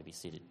be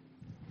seated.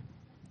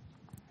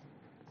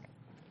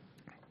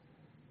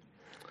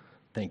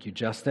 Thank you,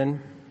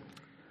 Justin.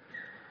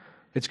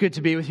 It's good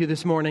to be with you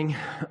this morning.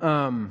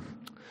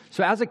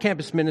 So as a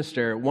campus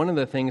minister, one of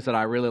the things that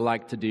I really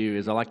like to do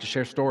is I like to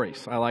share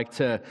stories. I like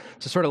to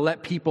sort of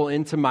let people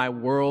into my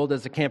world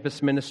as a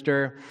campus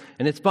minister.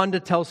 And it's fun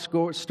to tell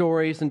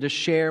stories and to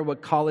share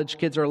what college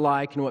kids are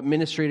like and what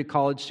ministry to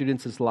college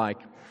students is like.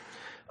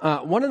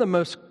 One of the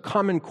most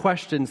common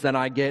questions that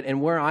I get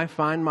and where I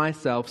find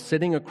myself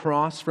sitting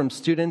across from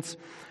students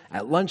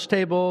at lunch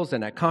tables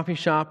and at coffee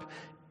shop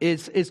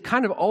is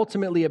kind of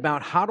ultimately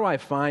about how do I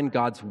find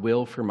God's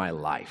will for my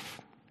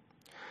life?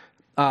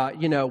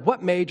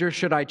 What major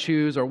should I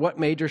choose, or what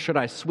major should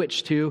I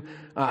switch to?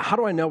 How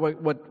do I know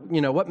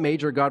what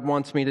major God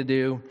wants me to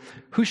do?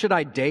 Who should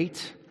I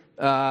date?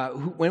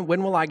 When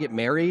will I get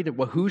married?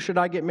 Well, who should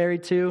I get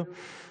married to?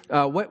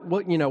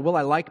 Will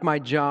I like my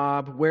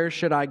job? Where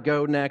should I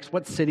go next?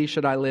 What city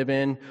should I live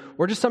in?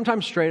 Or just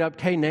sometimes straight up,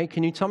 hey, Nate,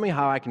 can you tell me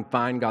how I can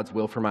find God's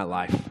will for my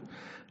life?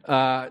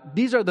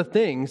 These are the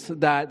things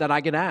that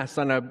I get asked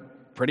on a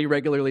pretty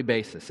regularly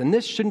basis, and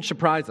this shouldn't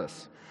surprise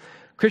us.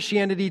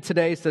 Christianity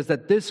Today says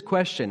that this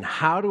question,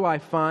 how do I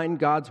find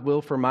God's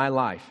will for my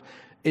life,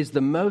 is the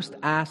most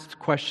asked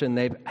question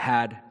they've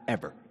had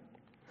ever.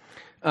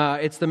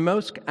 It's the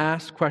most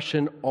asked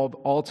question of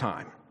all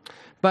time.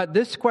 But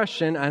this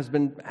question,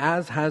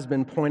 as has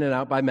been pointed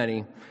out by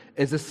many,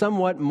 is a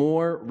somewhat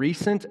more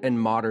recent and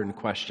modern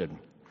question.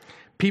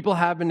 People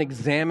have been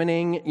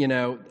examining,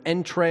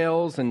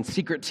 entrails and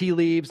secret tea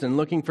leaves and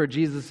looking for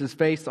Jesus'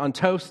 face on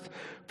toast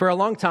for a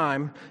long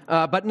time,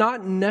 but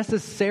not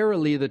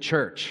necessarily the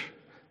church.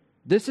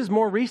 This is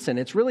more recent.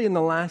 It's really in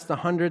the last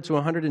 100 to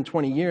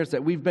 120 years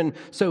that we've been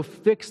so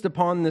fixed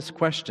upon this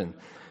question.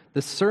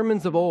 The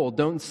sermons of old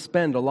don't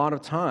spend a lot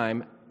of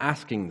time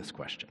asking this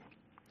question.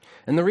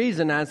 And the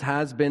reason, as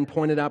has been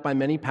pointed out by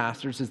many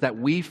pastors, is that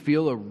we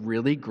feel a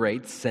really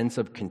great sense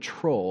of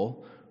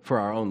control for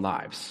our own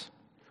lives.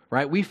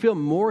 Right? We feel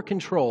more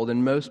control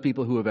than most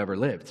people who have ever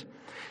lived.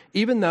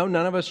 Even though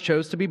none of us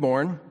chose to be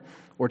born,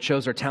 or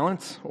chose our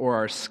talents, or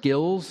our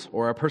skills,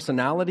 or our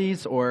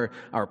personalities, or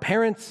our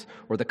parents,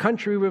 or the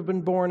country we've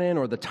been born in,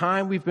 or the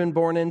time we've been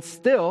born in,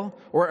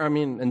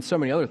 and so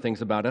many other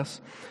things about us,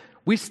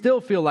 we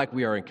still feel like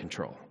we are in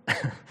control.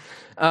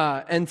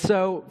 And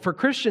so for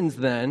Christians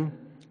then,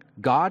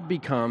 God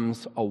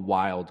becomes a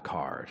wild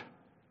card.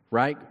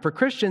 Right? For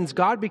Christians,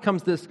 God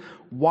becomes this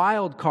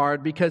wild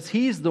card because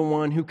He's the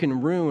one who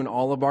can ruin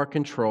all of our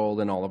control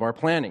and all of our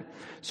planning.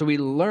 So we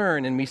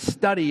learn and we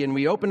study and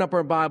we open up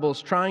our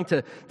Bibles trying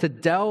to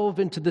delve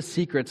into the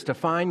secrets to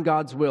find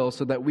God's will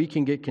so that we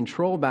can get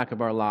control back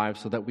of our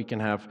lives so that we can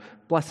have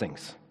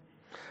blessings.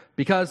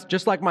 Because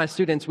just like my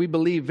students, we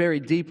believe very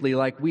deeply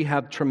like we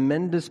have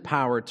tremendous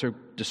power to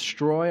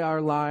destroy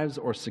our lives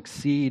or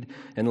succeed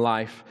in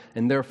life,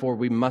 and therefore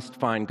we must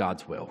find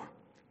God's will.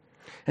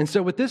 And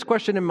so with this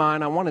question in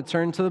mind, I want to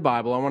turn to the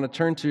Bible. I want to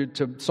turn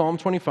to Psalm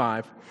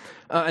 25.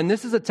 And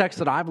this is a text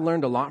that I've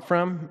learned a lot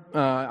from.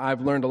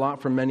 I've learned a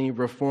lot from many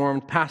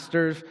Reformed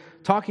pastors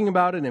talking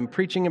about it and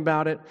preaching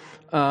about it.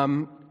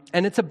 And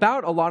it's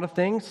about a lot of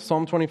things.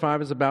 Psalm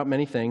 25 is about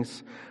many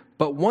things.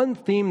 But one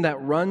theme that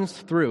runs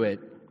through it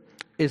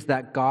is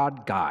that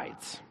God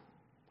guides.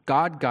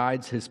 God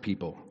guides His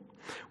people.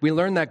 We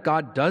learn that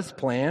God does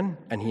plan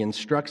and He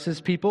instructs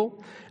His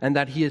people, and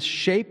that He is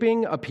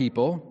shaping a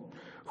people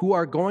who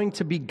are going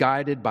to be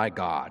guided by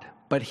God,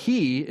 but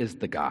He is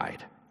the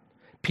guide.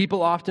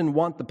 People often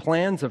want the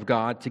plans of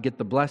God to get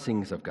the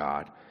blessings of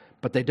God,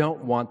 but they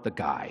don't want the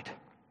guide.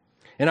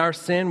 In our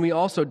sin, we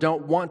also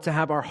don't want to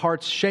have our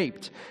hearts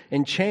shaped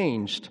and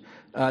changed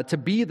to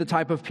be the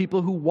type of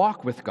people who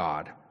walk with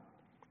God.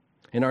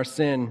 In our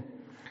sin,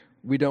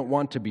 we don't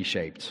want to be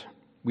shaped.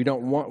 We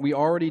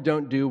already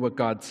don't do what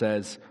God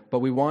says, but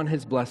we want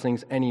His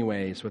blessings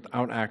anyways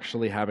without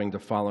actually having to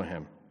follow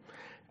Him.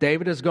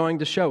 David is going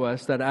to show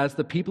us that as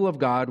the people of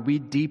God, we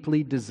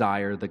deeply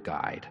desire the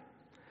guide,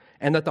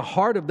 and that the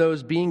heart of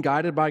those being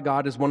guided by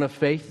God is one of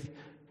faith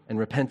and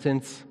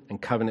repentance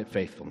and covenant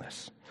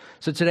faithfulness.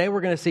 So today we're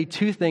going to see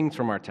two things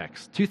from our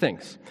text. Two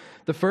things.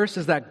 The first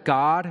is that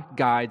God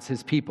guides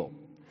His people.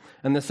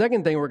 And the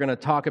second thing we're going to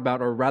talk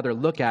about, or rather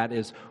look at,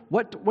 is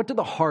what do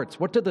the hearts,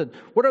 what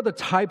are the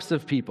types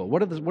of people?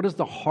 What is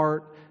the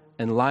heart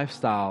and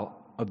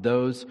lifestyle of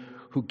those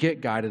who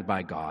get guided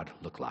by God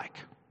look like?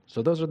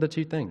 So those are the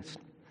two things.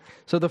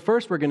 So the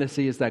first we're going to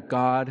see is that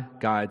God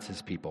guides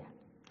His people.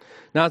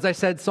 Now, as I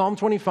said, Psalm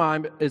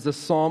 25 is a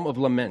psalm of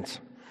lament,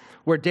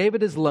 where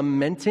David is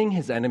lamenting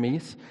his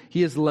enemies,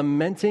 he is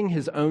lamenting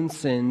his own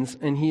sins,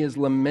 and he is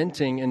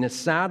lamenting and is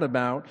sad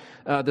about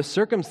the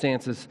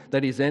circumstances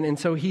that he's in, and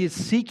so he is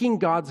seeking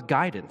God's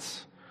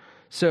guidance,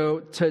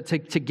 so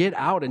to get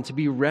out and to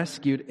be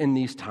rescued in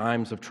these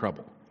times of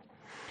trouble.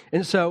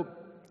 And so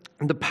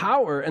the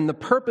power and the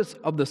purpose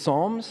of the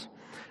Psalms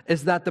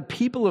is that the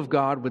people of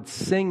God would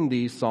sing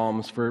these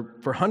psalms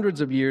for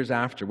hundreds of years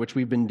after, which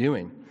we've been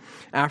doing,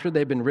 after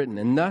they've been written,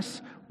 and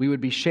thus we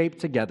would be shaped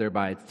together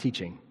by its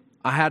teaching.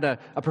 I had a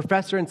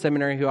professor in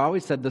seminary who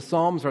always said the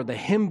Psalms are the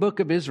hymn book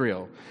of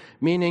Israel,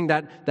 meaning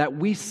that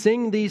we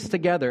sing these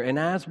together, and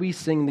as we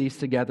sing these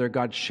together,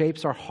 God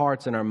shapes our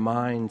hearts and our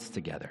minds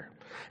together.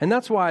 And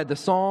that's why the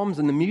Psalms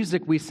and the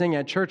music we sing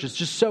at church is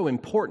just so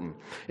important.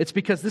 It's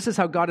because this is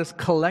how God is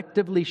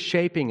collectively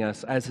shaping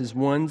us as His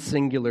one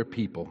singular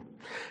people.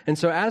 And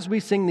so as we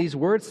sing these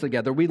words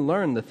together, we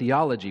learn the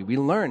theology. We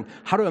learn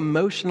how to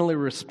emotionally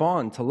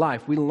respond to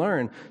life. We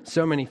learn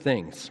so many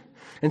things.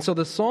 And so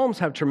the Psalms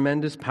have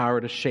tremendous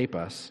power to shape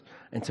us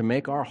and to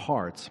make our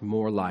hearts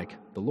more like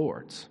the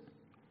Lord's.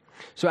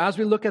 So as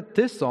we look at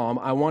this psalm,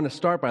 I want to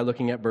start by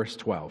looking at verse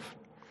 12.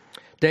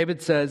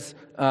 David says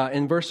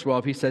in verse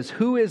 12, he says,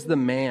 "Who is the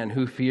man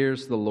who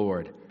fears the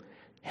Lord?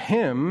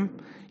 Him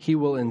He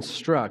will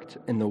instruct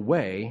in the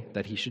way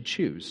that he should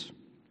choose."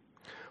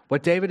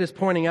 What David is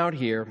pointing out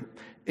here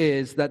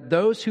is that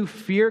those who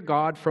fear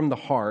God from the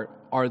heart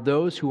are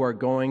those who are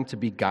going to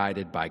be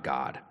guided by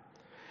God.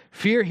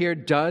 Fear here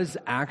does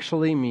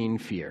actually mean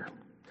fear,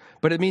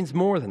 but it means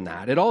more than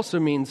that. It also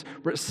means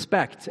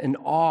respect and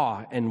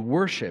awe and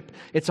worship.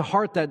 It's a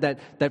heart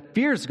that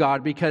fears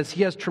God because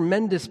He has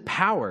tremendous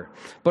power,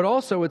 but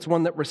also it's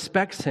one that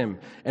respects Him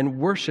and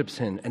worships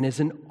Him and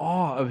is in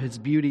awe of His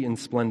beauty and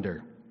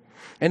splendor.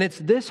 And it's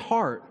this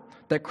heart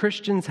that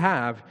Christians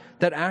have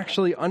that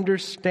actually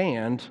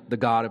understand the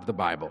God of the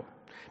Bible,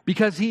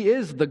 because He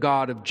is the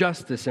God of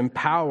justice and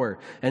power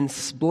and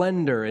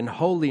splendor and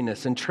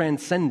holiness and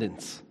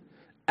transcendence,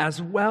 as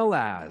well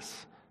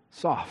as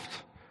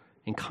soft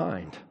and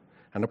kind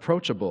and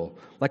approachable,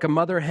 like a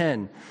mother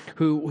hen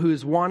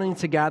who's wanting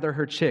to gather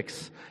her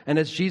chicks, and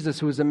as Jesus,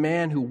 who is a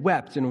man who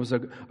wept and was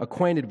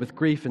acquainted with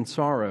grief and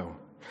sorrow.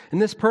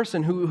 And this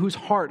person whose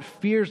heart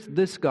fears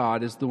this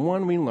God is the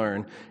one we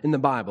learn in the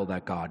Bible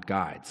that God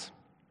guides.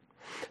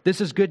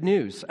 This is good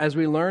news as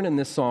we learn in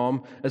this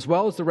psalm, as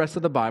well as the rest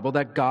of the Bible,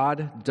 that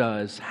God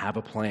does have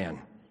a plan.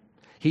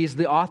 He's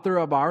the author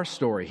of our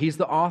story. He's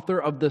the author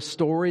of the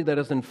story that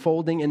is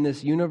unfolding in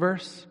this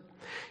universe.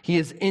 He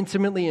is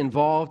intimately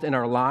involved in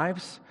our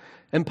lives.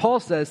 And Paul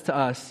says to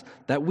us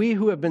that we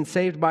who have been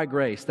saved by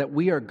grace, that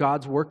we are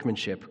God's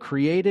workmanship,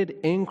 created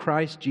in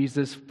Christ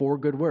Jesus for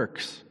good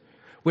works,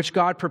 which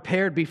God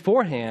prepared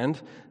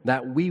beforehand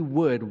that we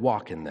would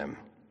walk in them.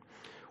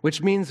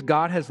 Which means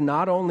God has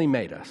not only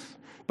made us,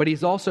 but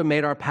He's also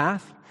made our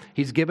path.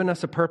 He's given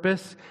us a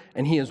purpose,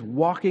 and He is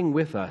walking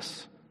with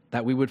us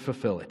that we would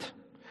fulfill it.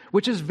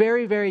 Which is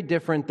very, very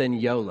different than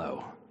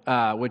YOLO,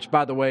 which,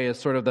 by the way, is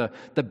sort of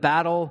the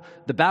battle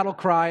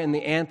cry and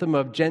the anthem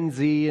of Gen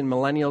Z and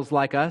millennials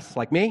like us,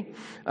 like me,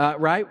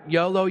 right?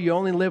 YOLO, you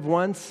only live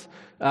once.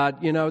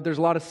 There's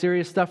a lot of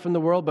serious stuff in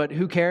the world, but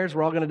who cares?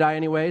 We're all going to die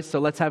anyways, so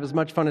let's have as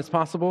much fun as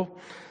possible.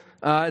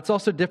 It's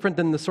also different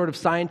than the sort of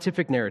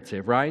scientific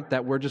narrative, right?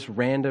 That we're just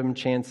random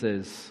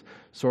chances.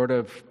 Sort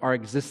of our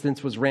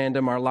existence was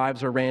random, our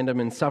lives are random,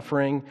 and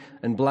suffering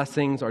and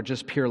blessings are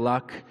just pure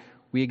luck.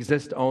 We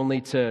exist only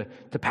to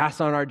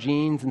pass on our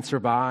genes and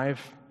survive.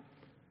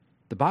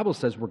 The Bible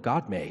says we're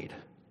God-made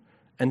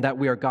and that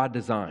we are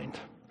God-designed.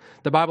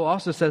 The Bible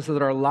also says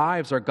that our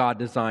lives are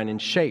God-designed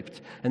and shaped,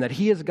 and that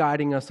He is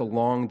guiding us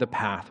along the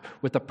path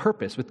with a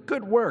purpose, with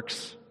good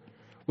works,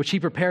 which He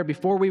prepared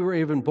before we were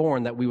even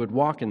born that we would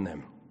walk in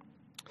them.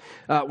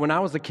 When I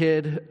was a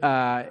kid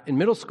in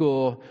middle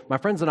school, my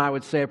friends and I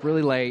would stay up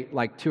really late,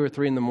 like 2 or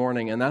 3 in the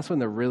morning, and that's when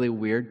the really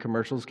weird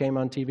commercials came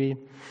on TV.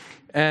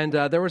 And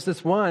there was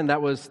this one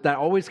that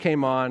always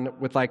came on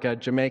with like a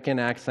Jamaican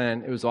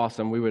accent. It was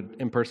awesome. We would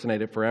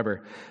impersonate it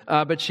forever.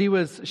 But she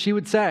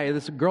would say,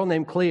 this girl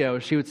named Cleo,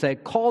 she would say,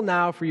 "Call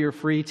now for your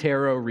free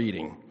tarot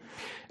reading."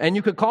 And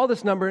you could call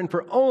this number, and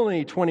for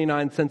only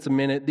 29 cents a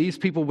minute, these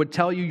people would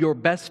tell you your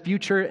best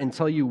future and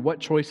tell you what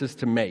choices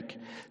to make.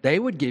 They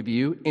would give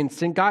you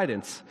instant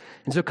guidance.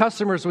 And so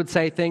customers would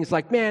say things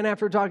like, "Man,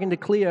 after talking to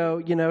Cleo,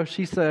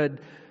 she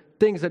said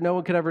things that no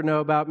one could ever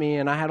know about me,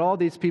 and I had all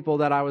these people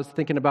that I was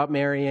thinking about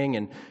marrying,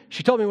 and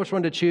she told me which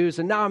one to choose,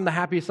 and now I'm the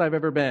happiest I've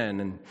ever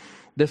been." And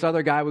this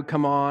other guy would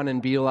come on and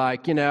be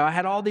like, "I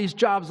had all these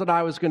jobs that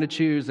I was going to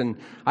choose, and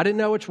I didn't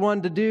know which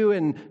one to do,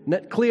 and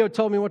Cleo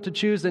told me what to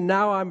choose, and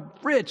now I'm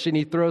rich." And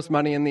he throws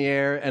money in the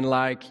air, and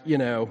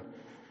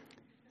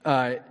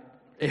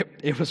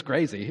it was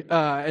crazy.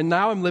 And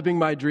now I'm living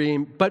my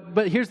dream.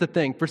 But here's the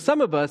thing. For some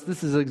of us,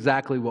 this is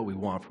exactly what we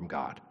want from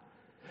God.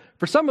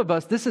 For some of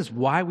us, this is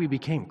why we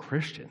became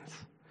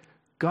Christians.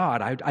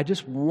 God, I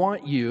just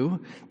want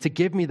you to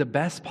give me the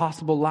best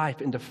possible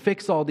life and to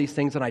fix all these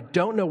things, and I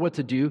don't know what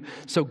to do,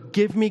 so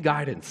give me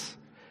guidance.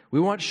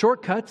 We want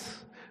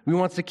shortcuts. We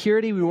want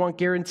security. We want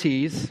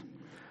guarantees.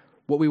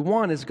 What we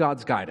want is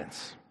God's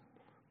guidance,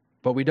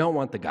 but we don't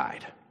want the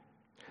guide.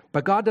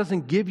 But God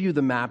doesn't give you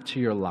the map to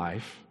your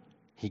life.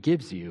 He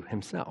gives you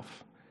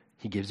Himself.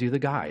 He gives you the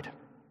guide.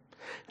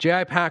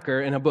 J.I.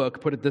 Packer, in a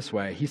book, put it this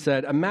way. He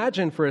said,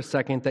 "Imagine for a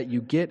second that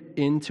you get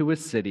into a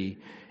city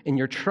and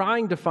you're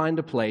trying to find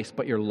a place,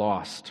 but you're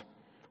lost.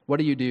 What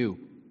do?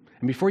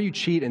 And before you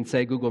cheat and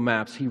say Google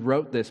Maps, he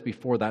wrote this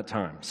before that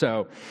time.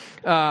 So,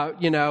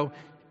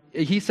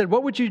 he said,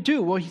 what would you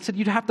do? Well, he said,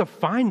 you'd have to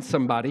find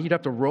somebody. You'd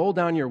have to roll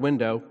down your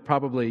window,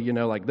 probably,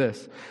 like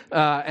this.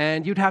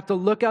 And you'd have to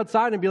look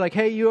outside and be like,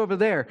 hey, you over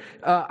there,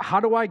 how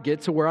do I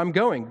get to where I'm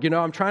going?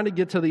 I'm trying to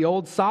get to the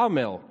old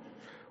sawmill.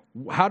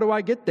 How do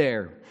I get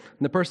there?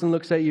 And the person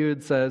looks at you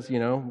and says,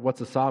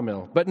 what's a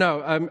sawmill? But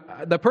no,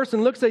 the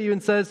person looks at you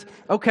and says,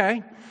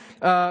 okay,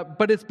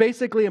 but it's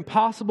basically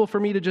impossible for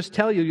me to just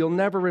tell you. You'll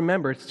never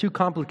remember. It's too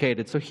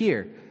complicated. So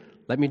here,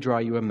 let me draw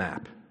you a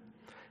map.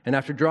 And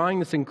after drawing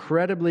this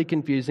incredibly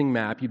confusing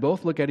map, you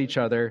both look at each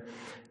other,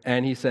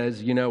 and he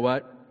says, you know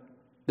what?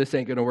 This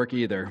ain't going to work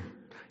either.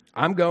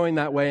 I'm going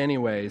that way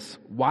anyways.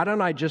 Why don't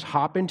I just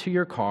hop into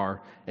your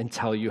car and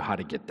tell you how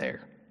to get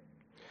there?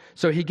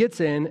 So he gets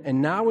in,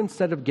 and now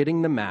instead of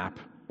getting the map,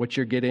 what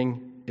you're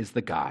getting is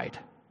the guide,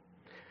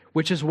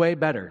 which is way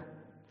better.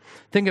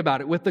 Think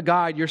about it. With the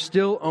guide, you're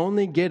still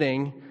only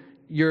getting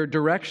your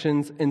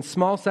directions in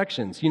small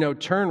sections.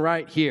 Turn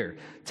right here.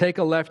 Take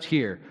a left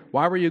here.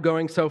 Why were you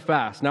going so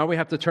fast? Now we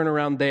have to turn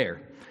around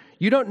there.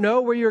 You don't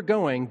know where you're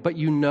going, but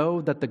you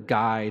know that the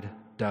guide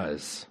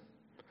does.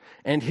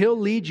 And he'll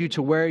lead you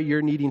to where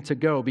you're needing to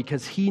go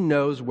because he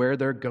knows where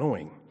they're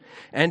going.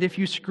 And if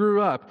you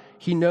screw up,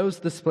 he knows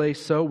this place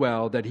so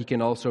well that he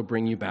can also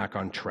bring you back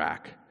on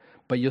track.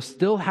 But you'll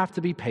still have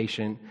to be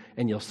patient,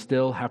 and you'll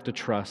still have to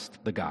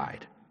trust the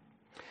guide.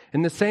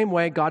 In the same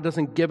way, God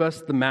doesn't give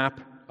us the map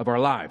of our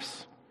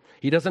lives.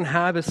 He doesn't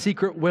have a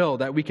secret will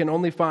that we can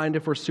only find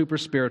if we're super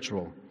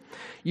spiritual.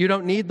 You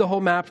don't need the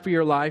whole map for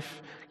your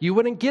life. You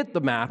wouldn't get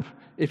the map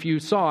if you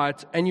saw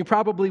it, and you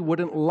probably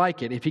wouldn't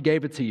like it if he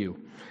gave it to you.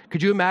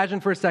 Could you imagine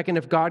for a second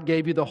if God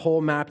gave you the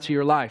whole map to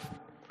your life?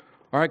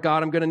 All right,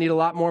 God, I'm going to need a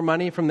lot more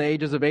money from the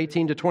ages of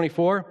 18 to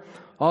 24.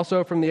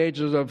 Also, from the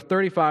ages of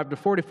 35 to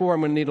 44,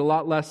 I'm going to need a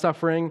lot less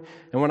suffering.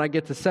 And when I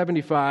get to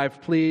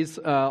 75, please,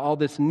 all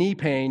this knee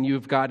pain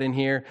you've got in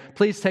here,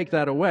 please take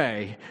that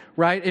away,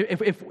 right?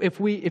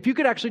 If you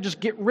could actually just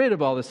get rid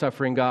of all the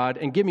suffering, God,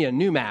 and give me a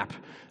new map,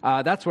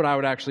 that's what I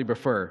would actually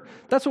prefer.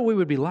 That's what we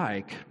would be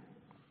like.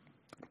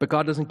 But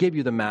God doesn't give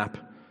you the map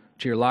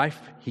to your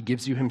life. He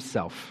gives you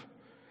himself.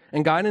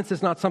 And guidance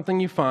is not something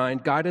you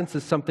find. Guidance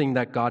is something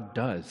that God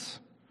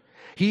does.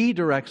 He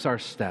directs our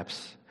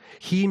steps.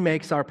 He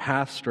makes our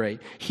path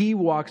straight. He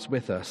walks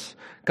with us.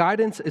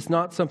 Guidance is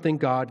not something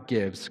God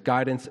gives.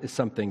 Guidance is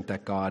something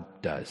that God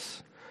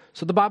does.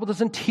 So the Bible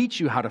doesn't teach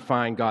you how to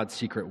find God's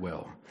secret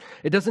will.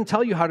 It doesn't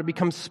tell you how to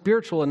become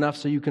spiritual enough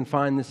so you can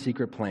find the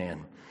secret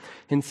plan.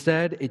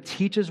 Instead, it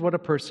teaches what a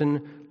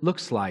person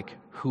looks like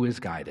who is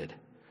guided.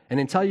 And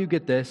until you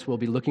get this, we'll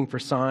be looking for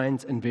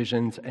signs and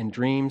visions and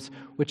dreams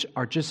which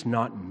are just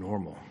not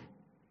normal.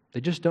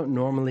 They just don't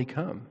normally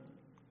come.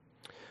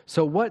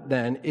 So what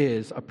then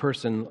is a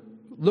person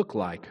look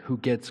like who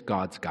gets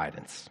God's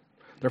guidance?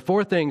 There are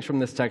 4 things from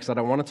this text that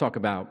I want to talk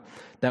about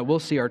that we'll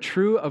see are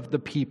true of the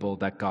people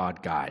that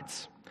God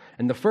guides.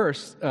 And the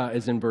first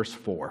is in verse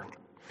 4.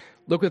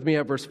 Look with me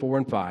at verse 4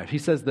 and 5. He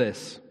says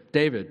this,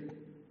 David,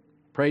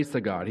 prays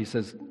to God. He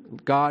says,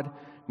 God,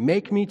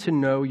 make me to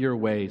know your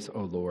ways,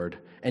 O Lord,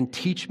 and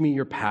teach me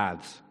your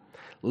paths.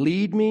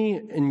 Lead me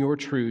in your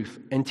truth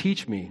and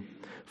teach me.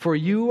 For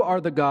you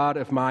are the God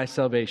of my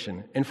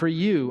salvation, and for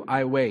you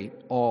I wait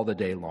all the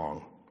day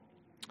long.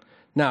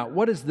 Now,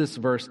 what is this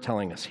verse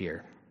telling us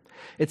here?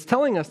 It's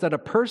telling us that a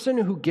person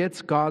who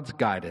gets God's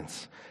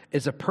guidance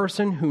is a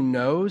person who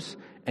knows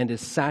and is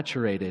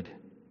saturated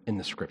in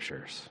the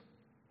Scriptures.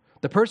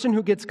 The person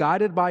who gets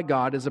guided by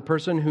God is a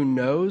person who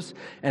knows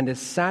and is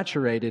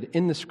saturated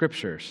in the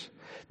Scriptures.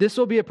 This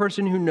will be a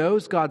person who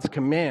knows God's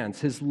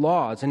commands, his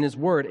laws, and his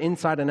word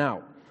inside and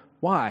out.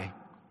 Why?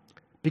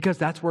 Because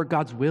that's where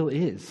God's will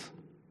is.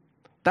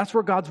 That's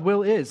where God's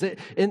will is.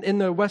 In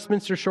the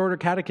Westminster Shorter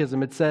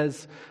Catechism, it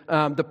says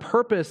the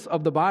purpose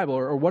of the Bible,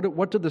 or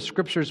what do the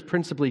Scriptures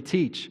principally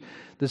teach?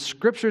 The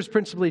Scriptures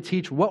principally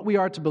teach what we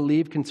are to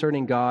believe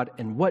concerning God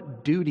and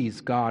what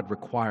duties God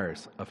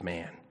requires of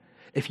man.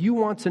 If you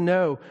want to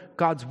know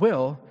God's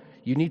will,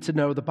 you need to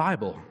know the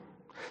Bible.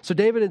 So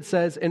David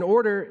says, in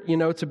order,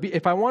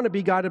 if I want to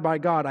be guided by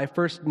God, I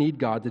first need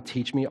God to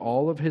teach me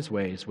all of his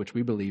ways, which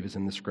we believe is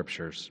in the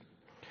Scriptures.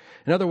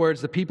 In other words,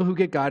 the people who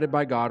get guided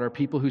by God are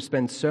people who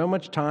spend so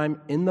much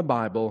time in the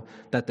Bible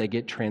that they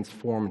get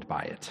transformed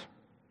by it.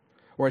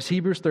 Or as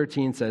Hebrews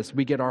 13 says,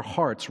 we get our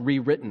hearts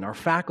rewritten, our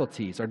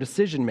faculties, our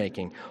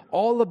decision-making.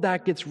 All of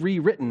that gets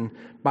rewritten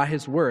by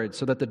his word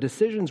so that the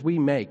decisions we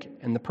make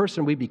and the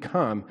person we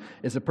become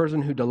is a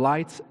person who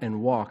delights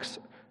and walks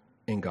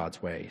in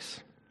God's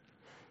ways.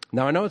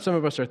 Now, I know what some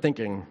of us are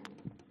thinking.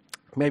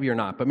 Maybe you're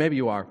not, but maybe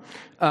you are.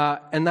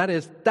 And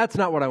that's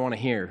not what I want to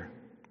hear.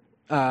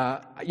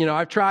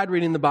 I've tried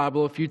reading the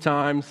Bible a few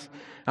times,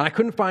 and I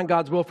couldn't find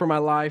God's will for my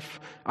life.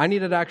 I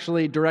needed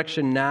actually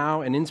direction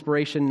now and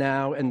inspiration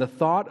now, and the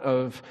thought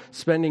of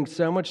spending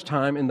so much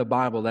time in the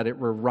Bible that it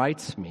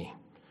rewrites me,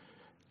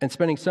 and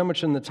spending so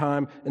much in the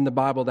time in the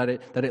Bible that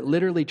it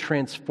literally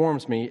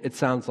transforms me, it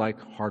sounds like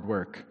hard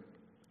work,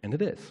 and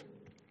it is.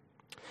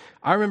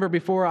 I remember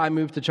before I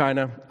moved to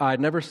China, I'd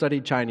never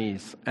studied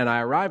Chinese, and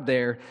I arrived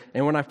there,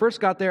 and when I first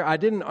got there, I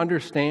didn't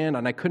understand,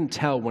 and I couldn't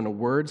tell when a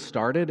word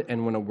started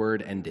and when a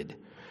word ended.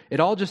 It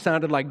all just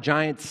sounded like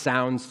giant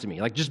sounds to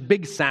me, like just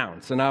big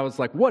sounds, and I was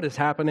like, what is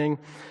happening?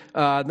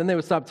 Then they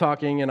would stop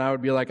talking, and I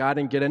would be like, I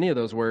didn't get any of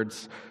those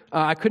words.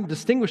 I couldn't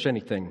distinguish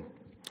anything.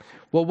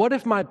 Well, what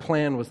if my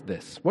plan was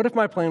this? What if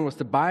my plan was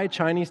to buy a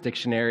Chinese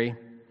dictionary,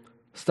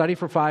 study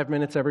for 5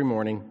 minutes every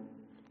morning,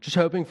 just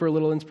hoping for a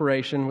little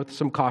inspiration with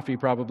some coffee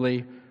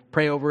probably,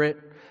 pray over it,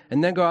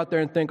 and then go out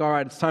there and think, all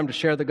right, it's time to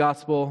share the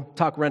gospel,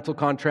 talk rental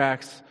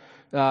contracts,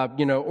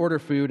 order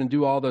food and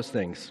do all those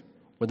things.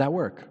 Would that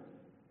work?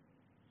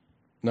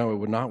 No, it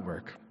would not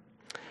work.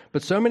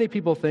 But so many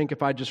people think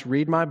if I just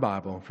read my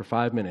Bible for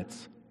 5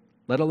 minutes,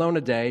 let alone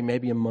a day,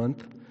 maybe a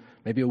month,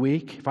 maybe a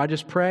week, if I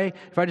just pray,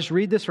 if I just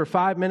read this for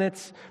 5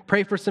 minutes,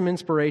 pray for some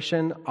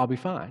inspiration, I'll be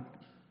fine.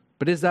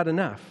 But is that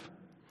enough?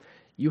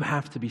 You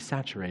have to be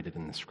saturated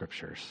in the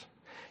Scriptures.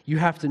 You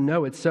have to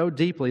know it so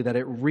deeply that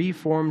it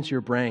reforms your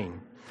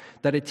brain,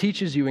 that it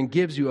teaches you and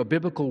gives you a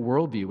biblical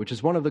worldview, which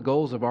is one of the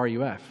goals of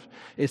RUF,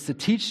 is to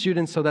teach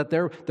students so that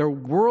their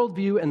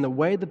worldview and the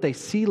way that they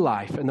see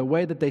life and the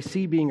way that they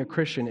see being a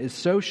Christian is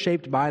so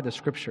shaped by the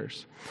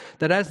Scriptures,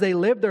 that as they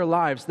live their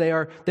lives, they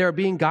are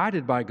being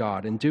guided by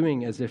God and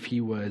doing as if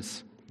He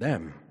was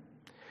them.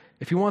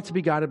 If you want to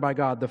be guided by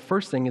God, the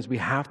first thing is we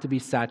have to be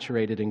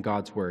saturated in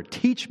God's Word.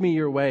 Teach me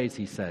your ways,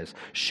 He says.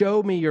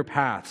 Show me your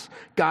paths.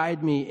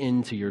 Guide me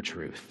into your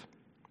truth.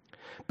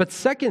 But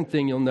second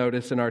thing you'll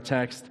notice in our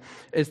text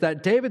is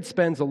that David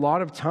spends a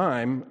lot of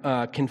time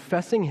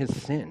confessing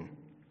his sin.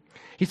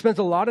 He spends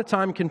a lot of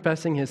time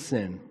confessing his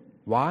sin.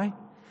 Why?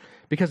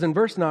 Because in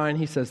verse 9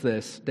 he says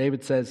this.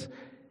 David says,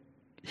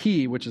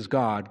 He, which is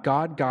God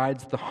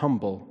guides the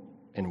humble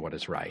in what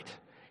is right.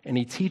 And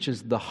He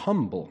teaches the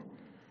humble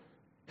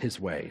His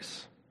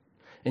ways.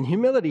 And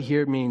humility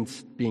here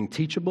means being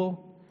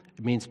teachable.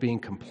 It means being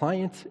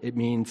compliant. It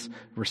means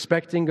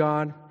respecting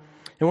God.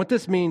 And what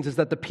this means is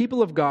that the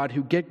people of God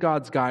who get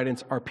God's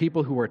guidance are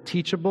people who are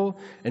teachable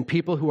and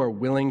people who are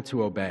willing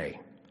to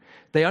obey.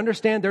 They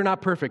understand they're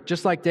not perfect,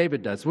 just like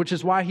David does, which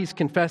is why he's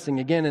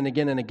confessing again and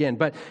again and again.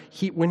 But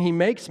when he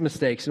makes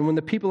mistakes, and when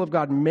the people of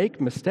God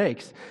make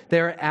mistakes, they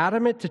are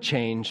adamant to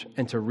change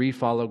and to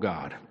refollow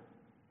God.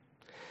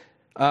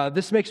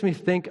 This makes me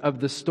think of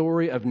the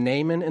story of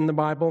Naaman in the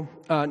Bible.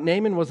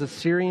 Naaman was a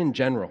Syrian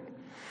general,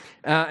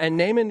 and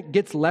Naaman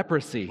gets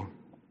leprosy,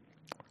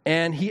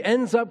 and he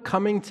ends up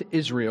coming to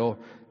Israel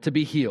to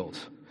be healed.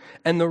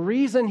 And the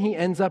reason he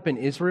ends up in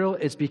Israel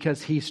is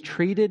because he's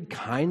treated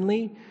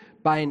kindly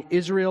by an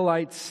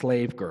Israelite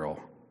slave girl.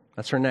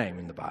 That's her name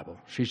in the Bible.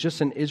 She's just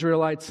an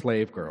Israelite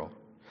slave girl.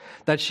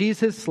 That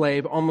she's his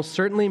slave almost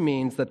certainly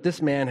means that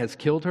this man has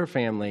killed her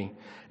family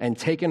and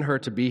taken her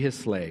to be his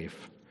slave.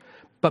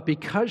 But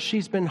because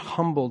she's been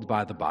humbled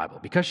by the Bible,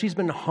 because she's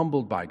been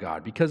humbled by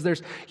God, because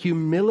there's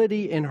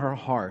humility in her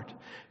heart,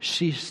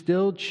 she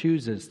still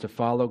chooses to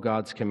follow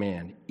God's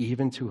command,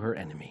 even to her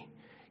enemy,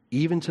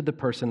 even to the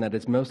person that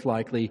has most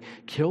likely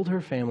killed her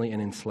family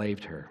and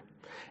enslaved her.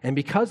 And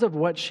because of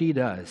what she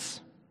does,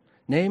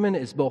 Naaman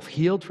is both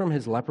healed from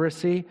his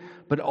leprosy,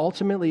 but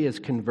ultimately is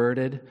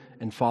converted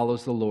and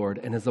follows the Lord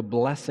and is a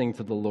blessing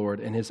to the Lord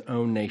and his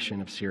own nation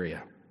of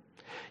Syria.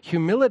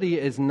 Humility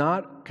is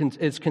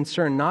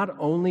concerned not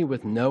only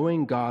with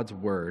knowing God's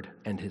word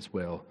and His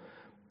will,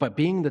 but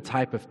being the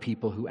type of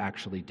people who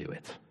actually do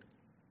it.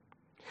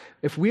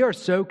 If we are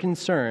so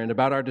concerned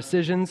about our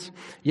decisions,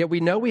 yet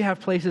we know we have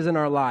places in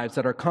our lives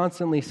that are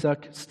constantly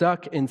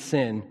stuck in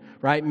sin,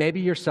 right?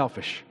 Maybe you're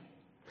selfish.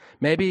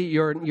 Maybe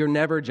you're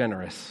never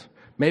generous.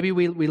 Maybe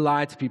we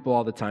lie to people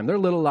all the time. They're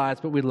little lies,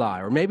 but we lie.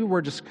 Or maybe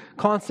we're just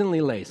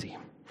constantly lazy.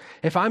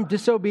 If I'm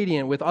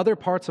disobedient with other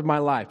parts of my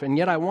life, and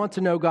yet I want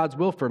to know God's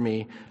will for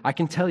me, I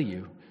can tell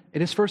you,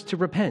 it is first to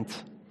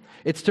repent.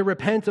 It's to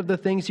repent of the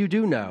things you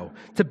do know,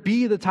 to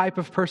be the type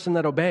of person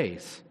that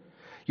obeys.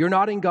 You're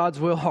not in God's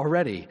will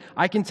already.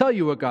 I can tell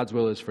you what God's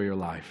will is for your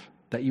life,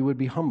 that you would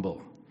be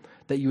humble,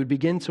 that you would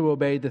begin to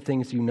obey the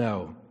things you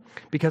know.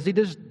 Because He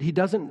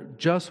doesn't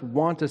just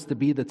want us to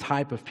be the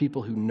type of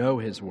people who know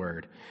His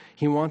word.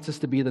 He wants us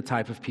to be the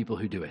type of people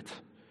who do it,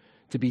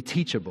 to be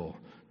teachable,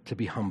 to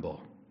be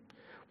humble.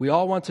 We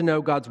all want to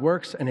know God's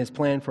works and His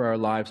plan for our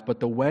lives,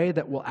 but the way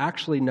that we'll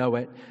actually know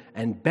it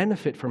and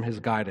benefit from His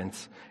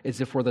guidance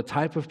is if we're the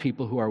type of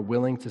people who are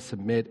willing to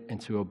submit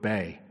and to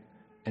obey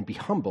and be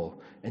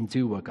humble and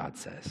do what God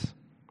says.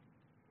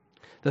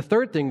 The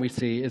third thing we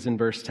see is in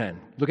verse 10.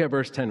 Look at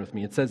verse 10 with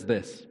me. It says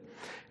this.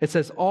 It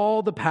says,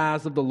 all the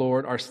paths of the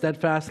Lord are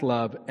steadfast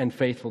love and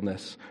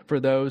faithfulness for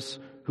those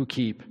who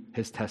keep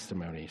His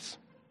testimonies.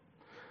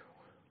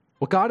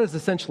 What God is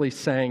essentially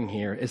saying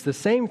here is the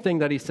same thing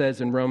that He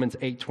says in Romans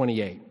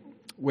 8:28,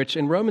 which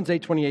in Romans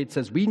 8:28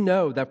 says, we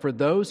know that for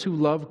those who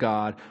love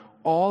God,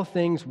 all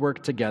things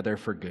work together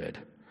for good,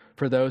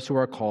 for those who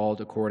are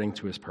called according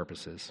to His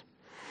purposes.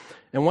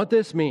 And what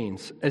this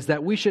means is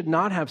that we should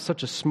not have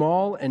such a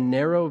small and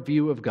narrow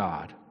view of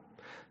God,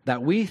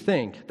 that we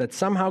think that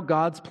somehow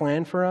God's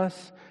plan for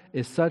us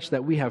is such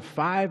that we have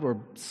 5 or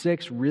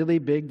 6 really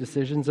big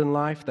decisions in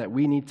life that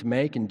we need to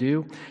make and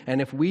do.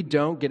 And if we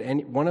don't get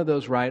any one of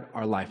those right,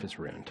 our life is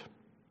ruined.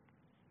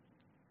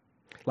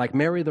 Like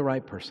marry the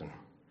right person,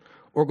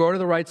 or go to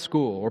the right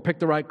school, or pick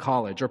the right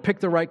college, or pick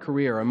the right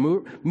career, or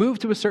move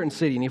to a certain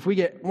city. And if we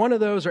get one of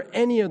those or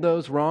any of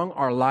those wrong,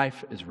 our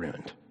life is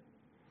ruined.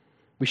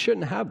 We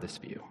shouldn't have this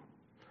view.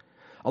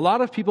 A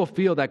lot of people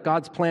feel that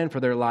God's plan for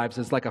their lives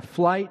is like a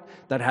flight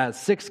that has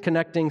 6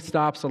 connecting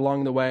stops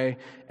along the way,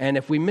 and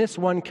if we miss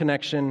one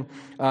connection,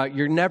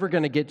 you're never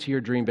going to get to your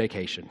dream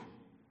vacation,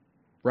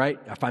 right?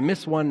 If I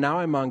miss one, now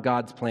I'm on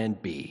God's plan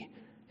B.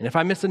 And if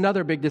I miss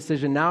another big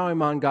decision, now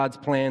I'm on God's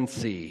plan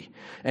C.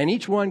 And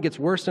each one gets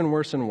worse and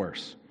worse and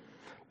worse.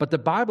 But the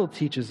Bible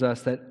teaches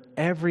us that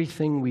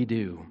everything we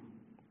do,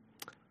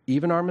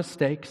 even our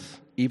mistakes,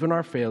 even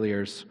our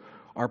failures,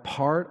 are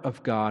part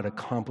of God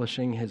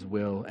accomplishing His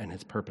will and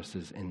His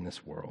purposes in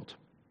this world.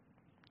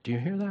 Do you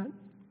hear that?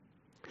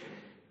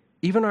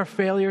 Even our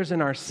failures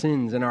and our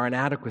sins and our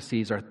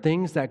inadequacies are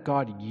things that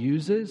God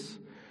uses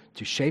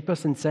to shape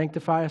us and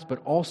sanctify us,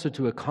 but also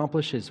to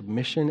accomplish His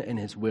mission and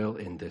His will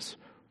in this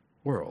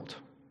world.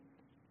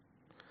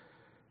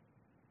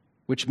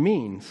 Which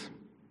means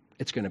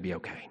it's going to be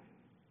okay.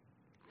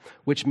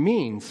 Which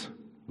means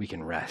we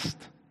can rest.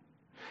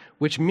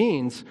 Which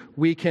means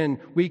we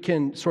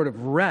can sort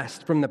of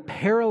rest from the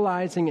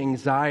paralyzing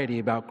anxiety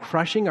about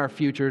crushing our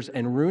futures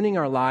and ruining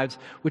our lives,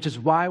 which is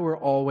why we're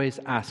always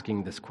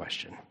asking this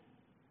question.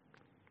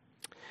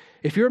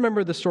 If you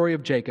remember the story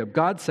of Jacob,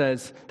 God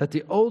says that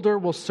the older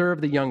will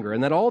serve the younger,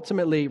 and that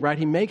ultimately, right,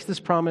 He makes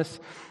this promise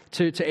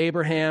to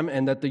Abraham,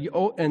 and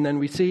then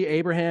we see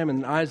Abraham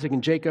and Isaac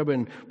and Jacob,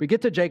 and we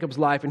get to Jacob's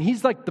life, and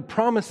he's like the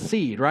promised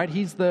seed, right?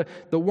 He's the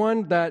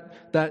one that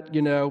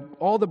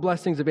all the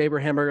blessings of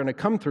Abraham are going to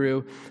come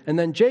through, and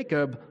then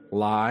Jacob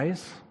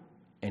lies,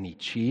 and he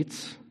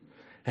cheats,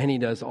 and he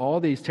does all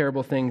these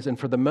terrible things, and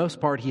for the most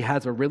part, he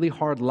has a really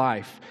hard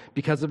life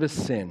because of his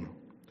sin.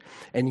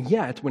 And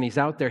yet, when he's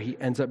out there, he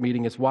ends up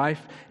meeting his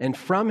wife, and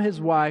from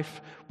his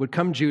wife would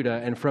come Judah,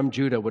 and from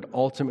Judah would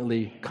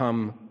ultimately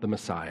come the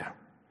Messiah.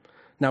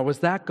 Now, was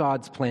that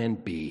God's plan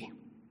B?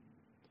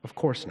 Of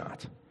course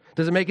not.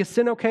 Does it make his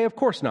sin okay? Of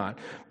course not.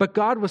 But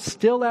God was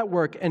still at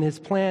work, and His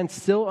plan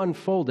still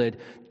unfolded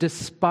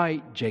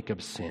despite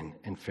Jacob's sin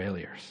and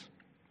failures.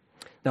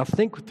 Now,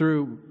 think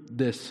through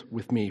this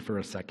with me for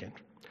a second,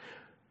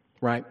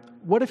 right?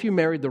 What if you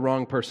married the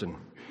wrong person?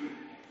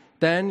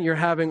 Then you're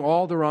having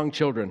all the wrong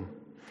children.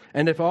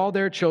 And if all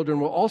their children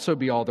will also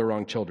be all the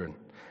wrong children,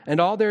 and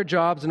all their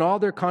jobs and all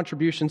their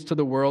contributions to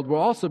the world will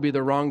also be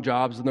the wrong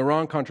jobs and the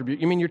wrong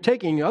contribution. I mean, you're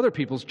taking other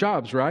people's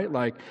jobs, right?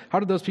 Like, how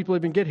did those people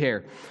even get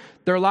here?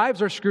 Their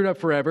lives are screwed up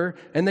forever,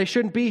 and they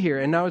shouldn't be here.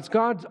 And now it's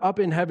God up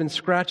in heaven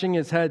scratching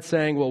His head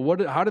saying, well,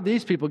 how did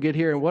these people get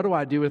here, and what do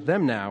I do with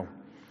them now?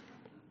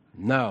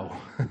 No.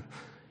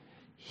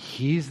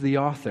 He's the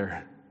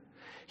author.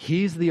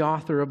 He's the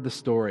author of the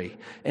story.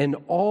 And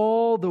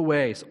all the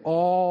ways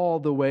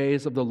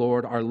of the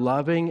Lord are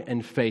loving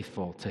and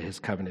faithful to His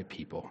covenant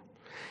people.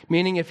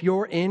 Meaning, if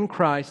you're in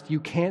Christ, you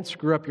can't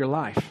screw up your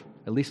life,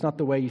 at least not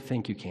the way you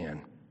think you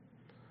can.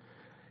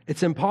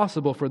 It's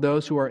impossible for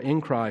those who are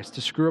in Christ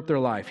to screw up their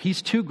life.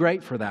 He's too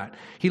great for that.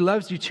 He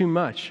loves you too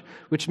much,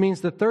 which means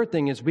the third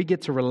thing is we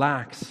get to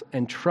relax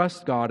and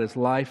trust God as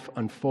life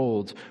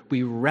unfolds.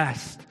 We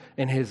rest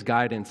in His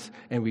guidance,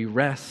 and we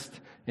rest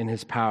in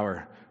His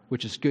power,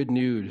 which is good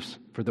news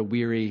for the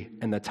weary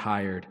and the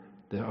tired,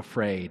 the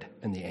afraid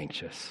and the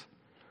anxious.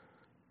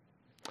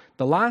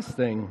 The last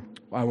thing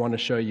I want to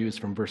show you is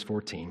from verse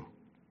 14.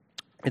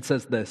 It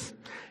says this.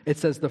 It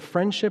says, the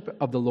friendship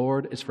of the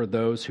Lord is for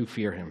those who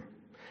fear Him,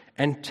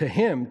 and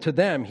to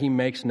them He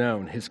makes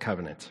known His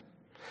covenant.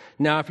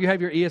 Now, if you have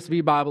your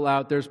ESV Bible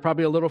out, there's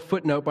probably a little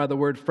footnote by the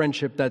word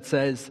friendship that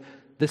says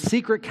the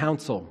secret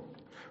counsel,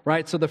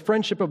 right? So the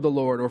friendship of the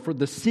Lord, or for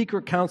the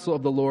secret counsel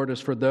of the Lord,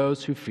 is for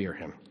those who fear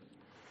Him.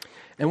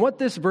 And what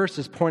this verse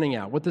is pointing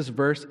out, what this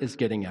verse is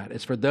getting at,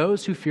 is for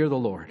those who fear the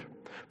Lord,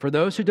 for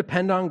those who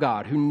depend on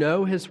God, who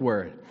know His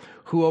word,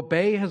 who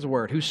obey His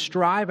word, who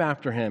strive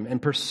after Him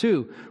and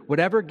pursue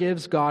whatever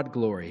gives God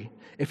glory.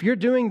 If you're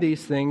doing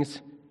these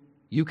things,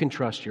 you can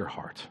trust your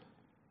heart.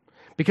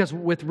 Because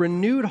with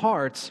renewed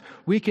hearts,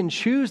 we can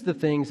choose the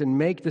things and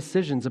make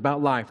decisions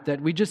about life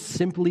that we just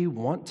simply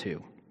want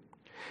to.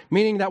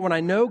 Meaning that when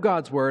I know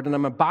God's word and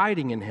I'm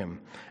abiding in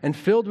Him and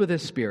filled with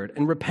His Spirit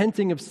and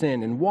repenting of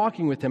sin and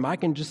walking with Him, I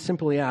can just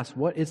simply ask,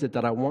 what is it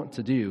that I want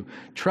to do?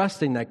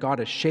 Trusting that God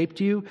has shaped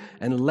you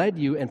and led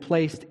you and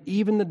placed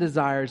even the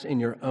desires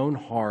in your own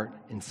heart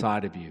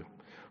inside of you.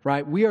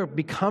 Right? We are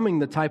becoming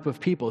the type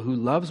of people who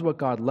loves what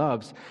God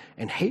loves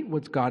and hate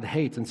what God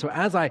hates. And so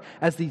as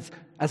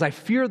I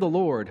fear the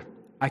Lord,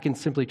 I can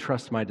simply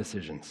trust my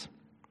decisions.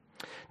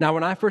 Now,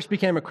 when I first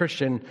became a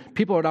Christian,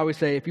 people would always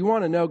say, if you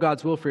want to know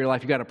God's will for your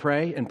life, you got to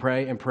pray and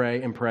pray and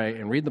pray and pray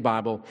and read the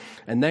Bible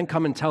and then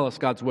come and tell us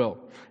God's will.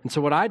 And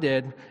so what I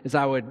did is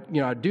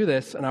I'd do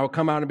this, and I would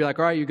come out and be like,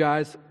 all right, you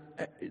guys,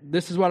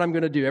 this is what I'm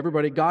going to do.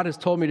 Everybody, God has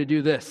told me to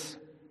do this.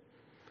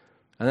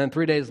 And then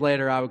 3 days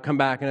later, I would come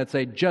back and I'd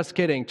say, just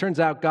kidding. Turns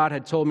out God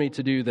had told me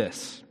to do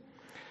this.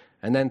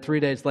 And then 3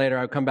 days later,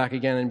 I would come back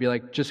again and be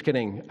like, just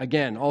kidding.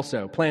 Again,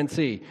 also, plan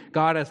C.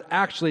 God has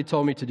actually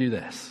told me to do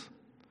this.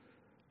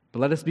 But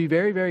let us be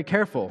very, very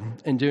careful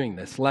in doing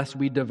this, lest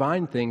we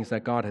divine things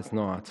that God has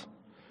not.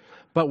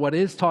 But what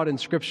is taught in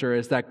Scripture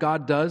is that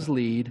God does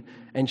lead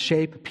and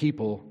shape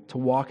people to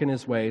walk in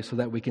His way so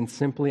that we can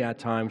simply at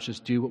times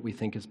just do what we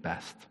think is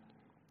best.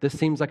 This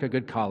seems like a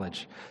good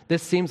college.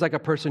 This seems like a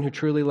person who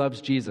truly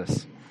loves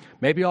Jesus.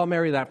 Maybe I'll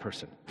marry that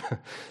person.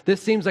 This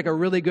seems like a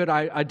really good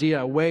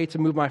idea, a way to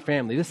move my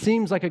family. This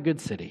seems like a good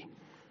city.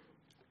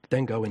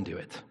 Then go and do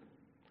it.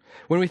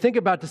 When we think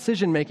about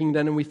decision-making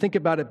then, and we think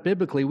about it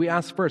biblically, we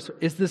ask first,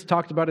 is this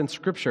talked about in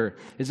Scripture?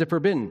 Is it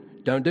forbidden?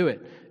 Don't do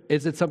it.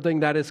 Is it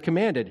something that is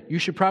commanded? You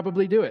should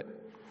probably do it.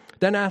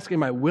 Then ask,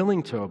 am I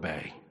willing to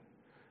obey?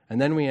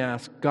 And then we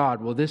ask,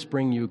 God, will this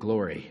bring you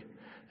glory?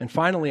 And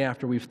finally,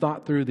 after we've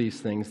thought through these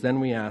things, then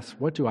we ask,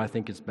 what do I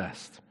think is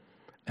best?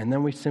 And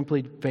then we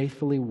simply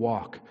faithfully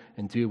walk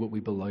and do what we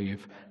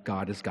believe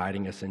God is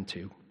guiding us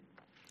into.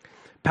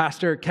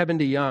 Pastor Kevin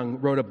DeYoung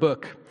wrote a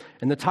book,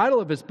 and the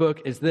title of his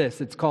book is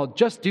this. It's called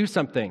Just Do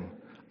Something,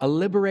 A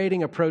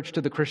Liberating Approach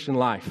to the Christian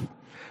Life.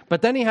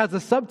 But then he has a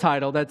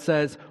subtitle that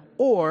says,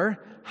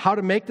 or how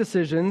to make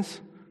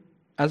decisions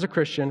as a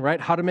Christian, right?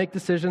 How to make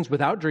decisions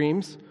without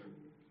dreams,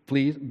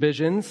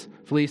 visions,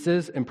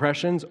 fleeces,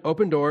 impressions,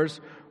 open doors,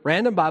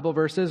 random Bible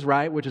verses,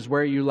 right? Which is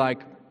where you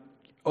like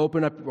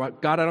open up,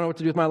 God, I don't know what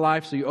to do with my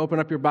life. So you open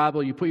up your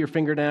Bible, you put your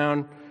finger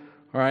down.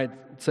 All right,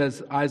 it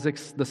says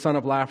Isaac's the son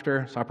of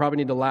laughter, so I probably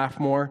need to laugh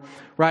more,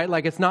 right?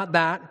 Like it's not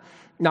that,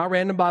 not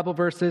random Bible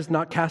verses,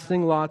 not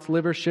casting lots,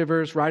 liver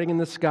shivers, writing in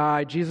the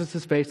sky,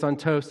 Jesus' face on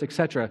toast,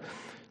 etc.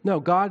 No,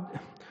 God's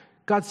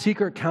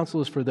secret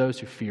counsel is for those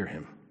who fear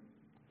Him.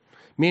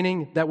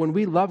 Meaning that when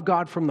we love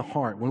God from the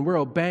heart, when we're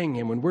obeying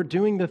Him, when we're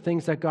doing the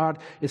things that God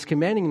is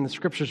commanding in the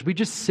Scriptures, we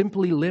just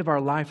simply live our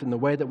life in the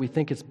way that we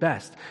think is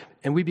best.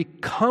 And we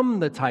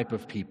become the type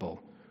of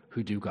people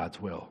who do God's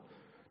will.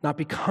 Not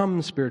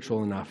become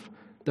spiritual enough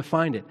to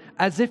find it.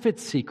 As if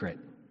it's secret.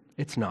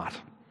 It's not.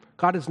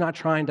 God is not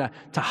trying to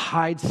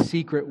hide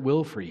secret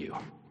will for you.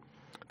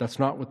 That's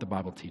not what the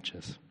Bible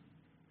teaches.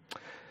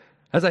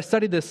 As I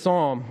studied this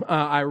psalm,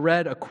 I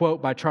read a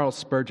quote by Charles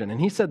Spurgeon, and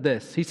he said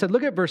this. He said,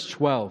 look at verse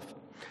 12.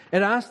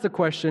 It asks the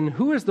question,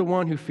 who is the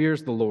one who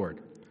fears the Lord?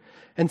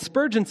 And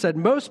Spurgeon said,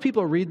 most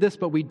people read this,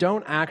 but we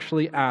don't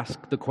actually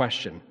ask the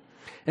question.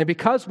 And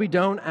because we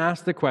don't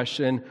ask the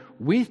question,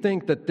 we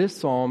think that this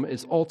psalm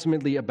is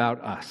ultimately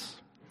about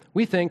us.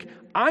 We think,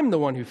 I'm the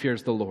one who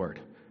fears the Lord.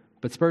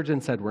 But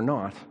Spurgeon said we're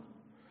not.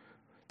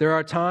 There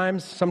are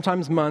times,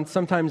 sometimes months,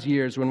 sometimes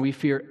years, when we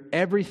fear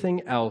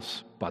everything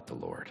else but the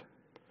Lord.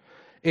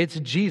 It's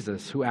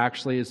Jesus who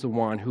actually is the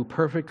one who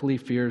perfectly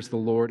fears the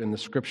Lord in the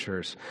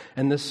Scriptures.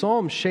 And the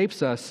psalm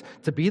shapes us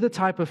to be the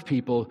type of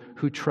people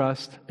who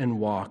trust and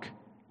walk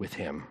with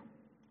Him.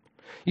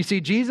 You see,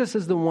 Jesus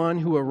is the one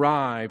who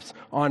arrives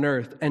on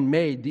earth and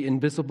made the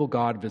invisible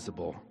God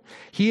visible.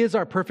 He is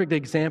our perfect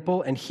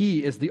example, and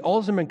He is the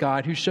ultimate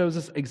guide who shows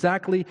us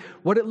exactly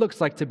what it looks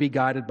like to be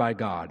guided by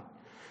God.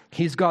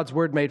 He's God's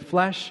Word made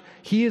flesh.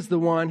 He is the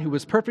one who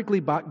was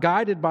perfectly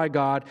guided by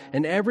God,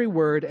 and every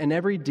word and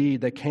every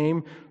deed that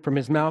came from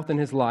His mouth in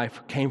His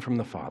life came from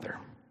the Father.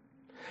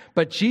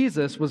 But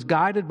Jesus was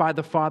guided by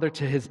the Father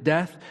to His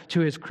death,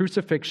 to His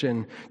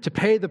crucifixion, to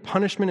pay the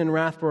punishment and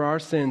wrath for our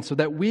sins so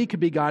that we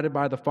could be guided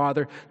by the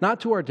Father,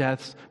 not to our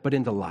deaths, but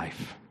into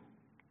life.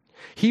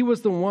 He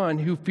was the one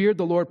who feared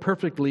the Lord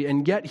perfectly,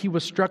 and yet He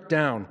was struck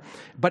down.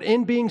 But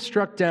in being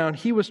struck down,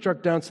 He was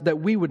struck down so that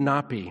we would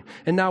not be.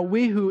 And now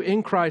we who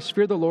in Christ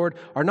fear the Lord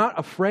are not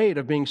afraid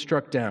of being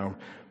struck down,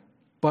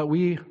 but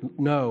we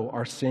know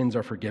our sins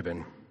are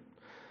forgiven.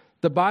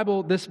 The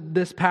Bible,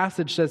 this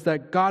passage says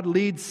that God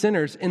leads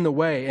sinners in the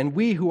way, and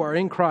we who are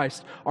in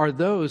Christ are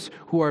those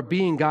who are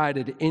being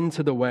guided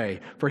into the way.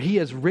 For He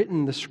has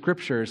written the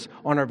Scriptures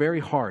on our very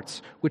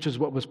hearts, which is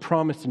what was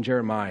promised in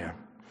Jeremiah.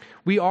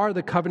 We are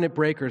the covenant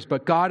breakers,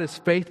 but God is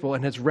faithful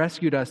and has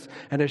rescued us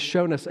and has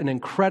shown us an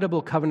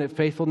incredible covenant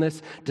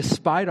faithfulness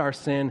despite our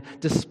sin,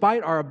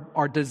 despite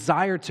our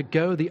desire to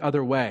go the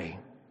other way.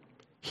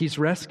 He's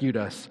rescued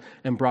us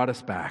and brought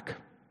us back.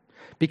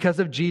 Because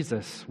of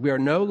Jesus, we are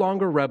no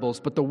longer rebels,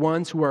 but the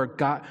ones who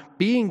are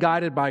being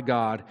guided by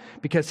God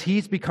because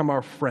He's become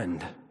our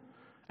friend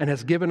and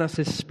has given us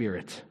His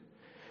Spirit.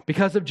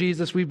 Because of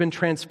Jesus, we've been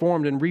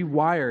transformed and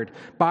rewired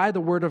by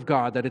the Word of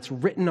God, that it's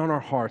written on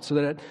our hearts so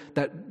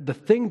that the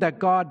thing that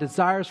God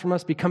desires from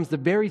us becomes the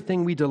very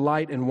thing we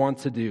delight and want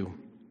to do.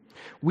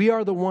 We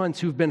are the ones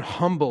who've been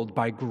humbled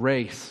by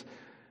grace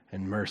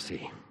and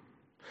mercy.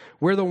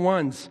 We're the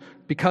ones,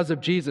 because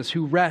of Jesus,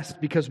 who rest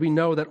because we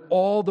know that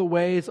all the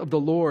ways of the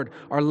Lord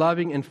are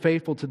loving and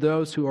faithful to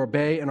those who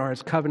obey and are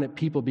His covenant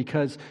people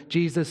because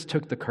Jesus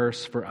took the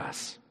curse for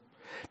us.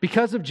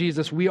 Because of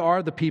Jesus, we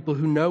are the people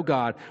who know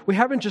God. We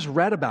haven't just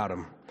read about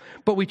Him,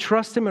 but we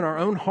trust Him in our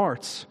own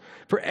hearts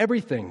for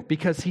everything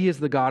because He is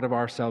the God of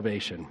our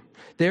salvation.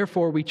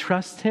 Therefore, we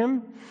trust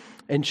Him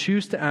and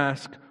choose to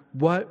ask,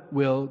 What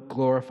will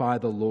glorify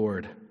the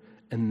Lord?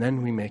 And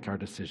then we make our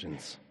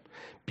decisions.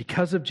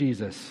 Because of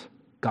Jesus,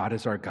 God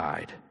is our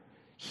guide.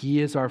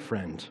 He is our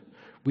friend.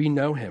 We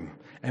know him,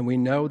 and we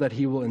know that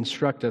he will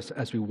instruct us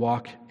as we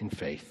walk in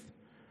faith.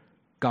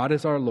 God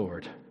is our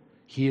Lord.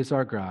 He is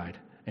our guide,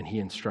 and he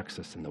instructs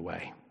us in the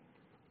way.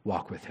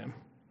 Walk with him.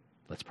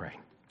 Let's pray.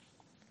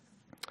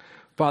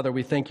 Father,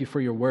 we thank you for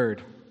your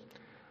word.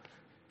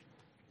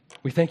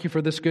 We thank you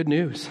for this good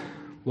news,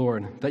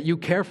 Lord, that you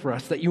care for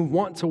us, that you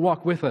want to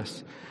walk with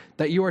us,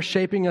 that you are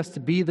shaping us to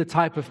be the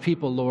type of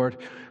people, Lord,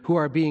 who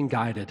are being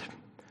guided.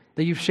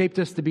 That you've shaped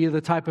us to be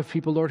the type of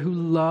people, Lord, who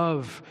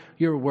love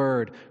your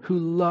word, who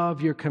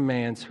love your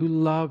commands, who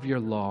love your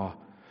law,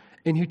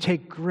 and who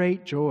take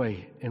great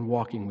joy in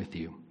walking with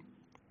you.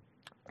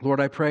 Lord,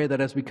 I pray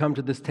that as we come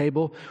to this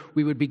table,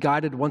 we would be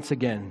guided once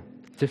again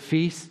to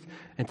feast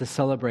and to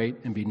celebrate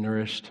and be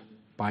nourished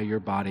by your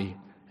body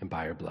and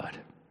by your blood.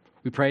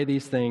 We pray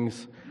these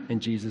things in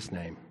Jesus'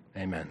 name.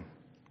 Amen.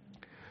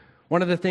 One of the things